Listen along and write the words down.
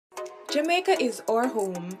Jamaica is our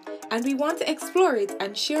home, and we want to explore it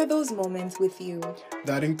and share those moments with you.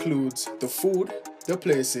 That includes the food, the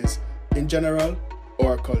places, in general,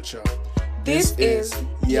 our culture. This is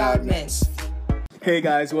Yaadmentz. Hey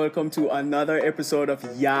guys, welcome to another episode of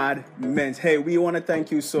Yaadmentz. Hey, we want to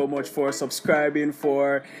thank you so much for subscribing,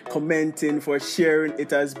 for commenting, for sharing.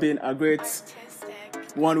 It has been a great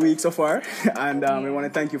 1 week so far, and we want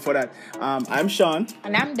to thank you for that. I'm Sean.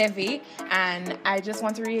 And I'm Devi, and I just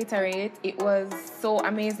want to reiterate, it was so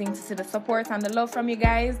amazing to see the support and the love from you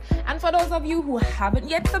guys. And for those of you who haven't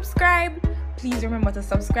yet subscribed, please remember to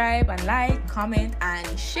subscribe and like, comment,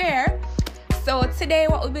 and share. So today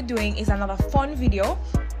what we'll be doing is another fun video.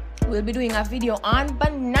 We'll be doing a video on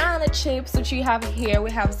banana chips, which we have here.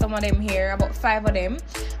 We have some of them here, about 5 of them.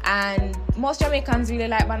 And most Jamaicans really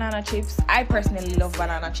like banana chips. I personally love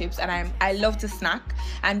banana chips, and I love to snack.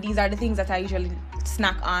 And these are the things that I usually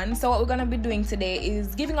snack on. So what we're going to be doing today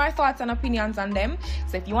is giving our thoughts and opinions on them.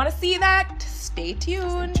 So if you want to see that, stay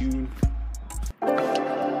tuned. Stay tuned.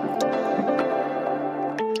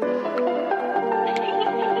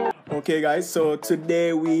 Okay guys, so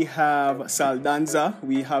today we have Soldanza.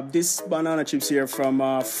 We have this banana chips here from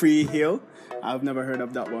Free Hill. I've never heard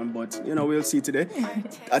of that one, but you know, we'll see today.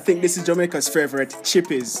 I think this is Jamaica's favorite,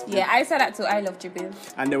 Chippies. Yeah, I said that too. I love Chippies.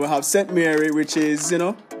 And then we have St. Mary, which is, you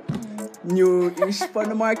know, new-ish for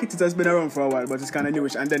the market. It has been around for a while, but it's kind of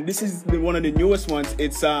newish. And then this is one of the newest ones.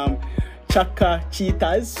 It's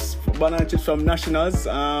Chachitas, banana chips from Nationals.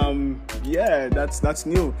 Yeah, that's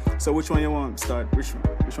new. So which one you want to start? Which one?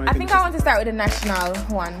 I think I want to start with the National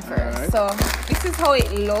one first. Right. So this is how it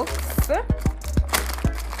looks.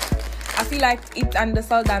 I feel like it and the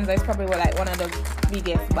Soldanza is probably like one of the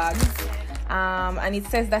biggest bags. And it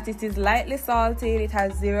says that it is lightly salted. It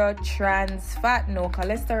has 0 trans fat, no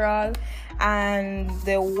cholesterol, and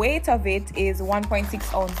the weight of it is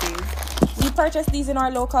 1.6 ounces. We purchased these in our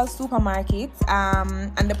local supermarket,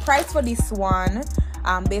 and the price for this one,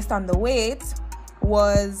 based on the weight,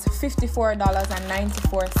 was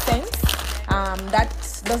 $54.94. That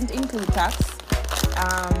doesn't include tax.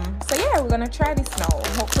 So yeah, we're gonna try this now.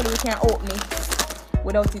 Hopefully we can open it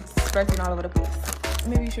without it spreading all over the place.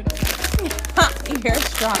 Maybe you shouldn't. You're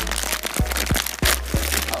strong.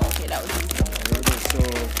 Oh, okay, that was easy.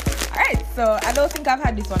 Alright, so I don't think I've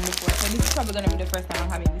had this one before, so this is probably gonna be the first time I'm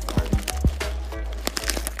having this one.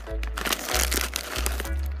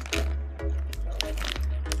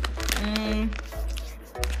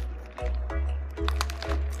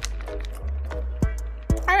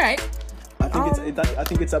 Alright. I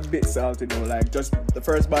think it's a bit salty though. Like just the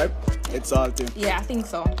first bite, it's salty. Yeah, I think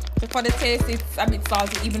so. So for the taste, it's a bit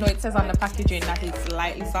salty, even though it says on the packaging that it's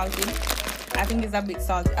lightly salty. I think it's a bit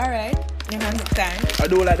salty. Alright, your hands up time. I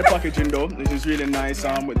do like the packaging though. This is really nice.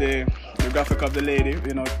 With the graphic of the lady,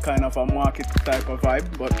 you know, kind of a market type of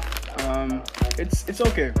vibe, but it's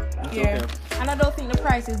okay. It's okay. And I don't think the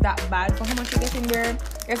price is that bad for how much you get in there.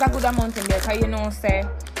 There's a good amount in there, because you know, say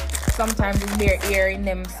sometimes it's bare air in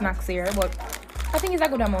them snacks here, but I think it's a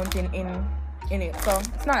good amount in it, so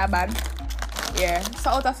it's not that bad. Yeah. So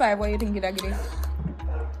out of 5, what do you think you'd give it?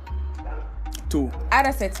 2.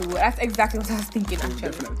 I'd say 2. That's exactly what I was thinking, actually.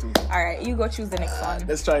 Definitely 2. Alright, you go choose the next one.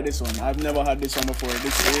 Let's try this one. I've never had this one before.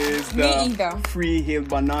 This is the Free Hill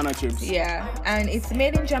banana chips. Yeah, and it's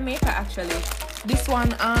made in Jamaica actually. This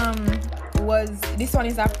one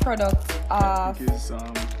is a product of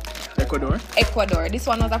Ecuador. This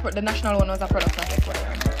one was the national one was a product of Ecuador.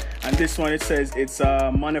 And this one, it says it's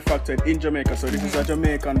manufactured in Jamaica, so this is a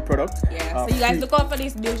Jamaican product. Yeah, so you guys look out for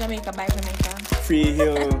this, Build Jamaica, Buy Jamaica. Free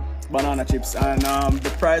Hill banana chips, and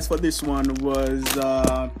the price for this one was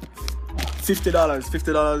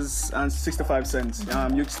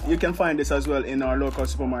 $50.65. You can find this as well in our local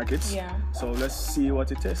supermarkets. Yeah. So let's see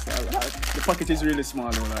what it tastes like. The packet is really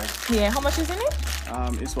small though, like. Yeah, how much is in it?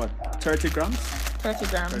 It's what, 30 grams? 30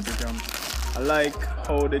 grams. 30 grams. I like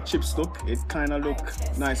how the chips look. It kind of look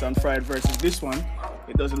nice and fried versus this one.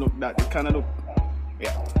 It doesn't look that. It kind of look,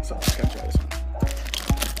 yeah. So I can try this one.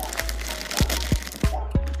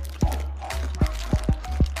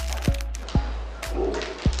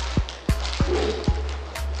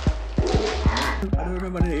 I don't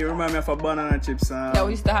remember the name. It reminds me of a banana chips. That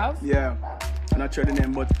we used to have? Yeah. I'm not sure the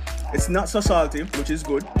name, but it's not so salty, which is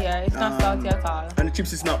good. Yeah, it's not salty at all. And the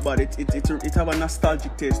chips is not bad. It have a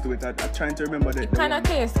nostalgic taste to it. I'm trying to remember that. It kind of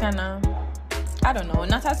tastes I don't know,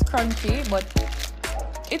 not as crunchy, but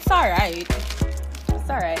it's alright. It's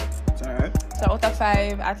alright. It's alright. So out of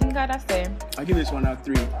 5, I think I'd say. I give this one a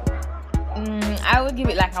 3. I would give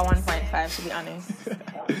it like a 1.5 to be honest.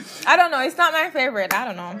 I don't know. It's not my favorite. I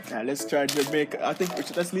don't know. Yeah, let's try Jamaica. I think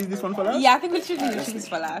let's leave this one for last. Yeah, I think we should leave this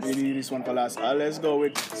for last. We leave this one for last. Let's go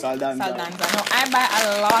with Soldanza. Soldanza. No, I buy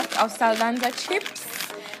a lot of Soldanza chips.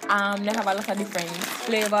 They have a lot of different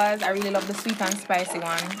flavors. I really love the sweet and spicy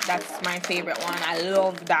one. That's my favorite one. I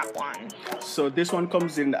love that one. So this one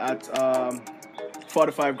comes in at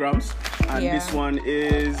 45 grams, and this one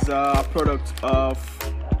is a product of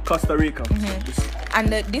Costa Rica. And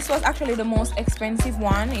this was actually the most expensive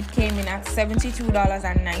one. It came in at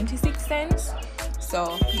 $72.96.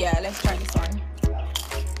 So yeah, let's try this one.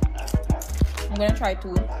 I'm gonna try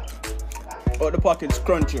two. Oh, the packet's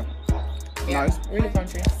crunchy. Yeah, nice. Really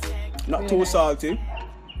crunchy. Not really too nice. Salty.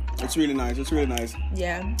 It's really nice. It's really nice.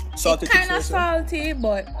 Yeah. Salty. It's kind of salty,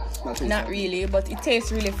 but not salty. really. But it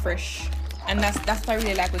tastes really fresh. And that's what I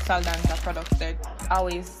really like with Soldanza products. They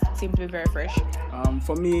always seem to be very fresh.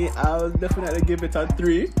 For me, I'll definitely give it a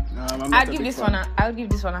 3. I'll give this one a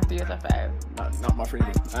 3 out of 5. Not my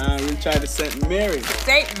favorite. We'll try the St. Mary.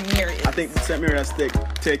 St. Mary. I think St. Mary has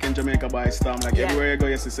taken Jamaica by storm. Like everywhere you go,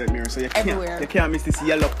 you see St. Mary. So you can't miss this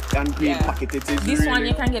yellow and green packet. It is this really one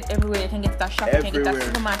you can get everywhere. You can get it at shop, you can get it at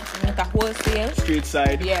supermarket, you can get it at wholesale. Street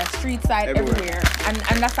side. Yeah, street side, everywhere.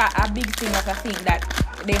 And that's a big thing that I think that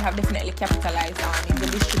they have definitely capitalized on in the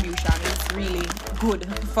distribution. It's really good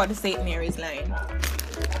for the St. Mary's line.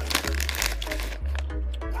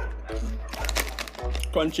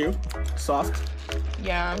 Crunchy, soft.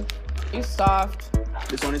 Yeah, it's soft.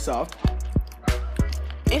 This one is soft.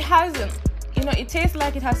 It has, it tastes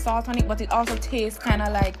like it has salt on it, but it also tastes kind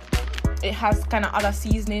of like it has kind of other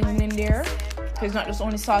seasonings in there. So it's not just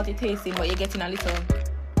only salty tasting, but you're getting a little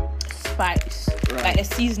spice. Right. Like they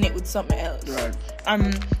season it with something else. Right.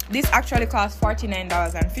 This actually costs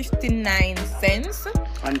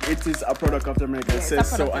 $49.59. And it is a product of Jamaica. It says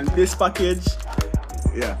so. And this package,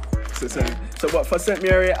 So but for St.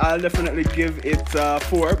 Mary, I'll definitely give it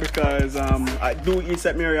 4 because I do eat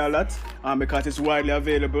St. Mary a lot because it's widely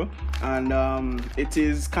available and it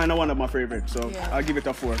is kind of one of my favorites. So I'll give it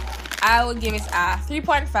a 4. I will give it a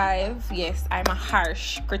 3.5. Yes, I'm a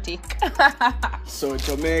harsh critic. So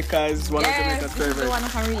Jamaica is one of Jamaica's favorites. This is the one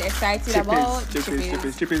I'm really excited about.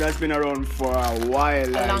 Chippies has been around for a while.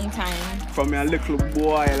 A long time. From a little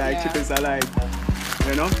boy, Chippies are like,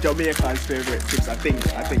 Jamaica's favorite chips, I think.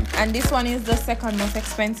 And this one is the second most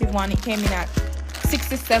expensive one. It came in at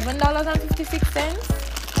 $67.56.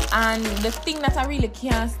 And the thing that I really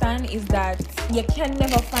can't stand is that you can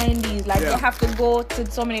never find these. You have to go to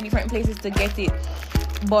so many different places to get it.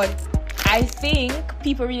 But I think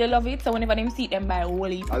people really love it. So whenever they see it, they buy a whole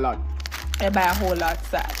heap. A lot. They buy a whole lot.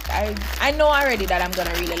 So I know already that I'm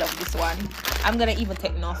gonna really love this one. I'm gonna even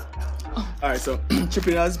take enough. Alright, so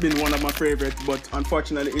Chippies has been one of my favorites, but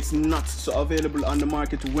unfortunately it's not so available on the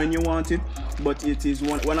market when you want it. But it is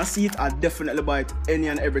one. When I see it, I definitely buy it any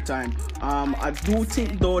and every time. I do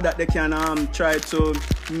think though that they can try to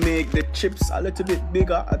make the chips a little bit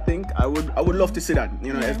bigger. I think I would love to see that.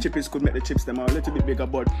 If Chippies could make the chips them a little bit bigger,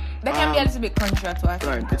 but they can be a little bit crunchier too. I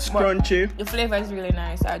think. Right, it's crunchy. The flavor is really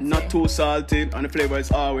nice. Not too salty, and the flavor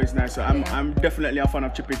is always nice. So I'm definitely a fan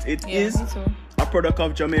of Chippies. It is a product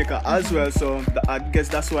of Jamaica as well, so I guess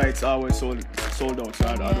that's why it's always sold out. So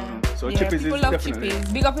I don't know. So Chippies is love definitely.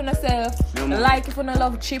 Chippies. Big up on yourself. Like if you don't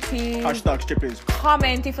love Chippies. #Chippies.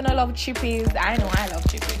 Comment if you don't love Chippies. I know I love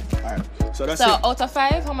Chippies. Alright, so that's it. So out of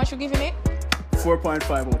 5, how much you giving it?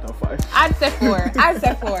 4.5 out of 5. I'd say 4. I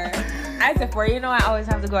say 4. I always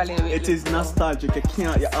have to go a little bit. It is nostalgic.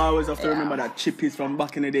 You always have to remember that Chippies from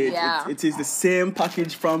back in the day. It is the same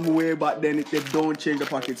package from way back then. They don't change the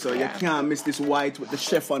package, so you can't miss this white with the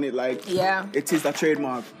chef on it. It is the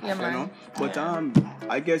trademark. But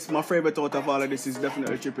I guess my favorite out of all of this is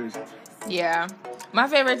definitely Chippies. Yeah, my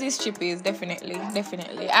favorite is Chippies.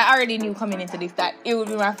 Definitely. I already knew coming into this that it would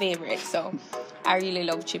be my favorite, so I really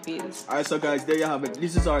love Chippies. Alright, so guys, there you have it.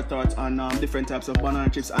 This is our thoughts on different types of banana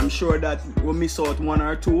chips. I'm sure that we'll miss out 1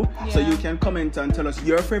 or 2, so you can comment and tell us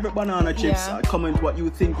your favorite banana chips. Comment what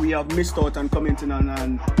you think we have missed out and commenting on,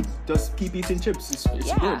 and just keep eating chips. It's good.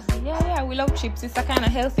 Yeah, we love chips. It's a kind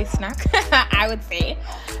of healthy snack, I would say.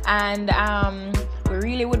 And we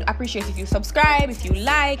really would appreciate if you subscribe, if you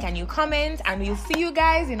like, and you comment. And we'll see you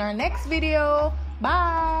guys in our next video.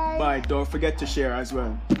 Bye. Bye. Don't forget to share as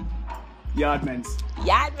well. Yaadmentz.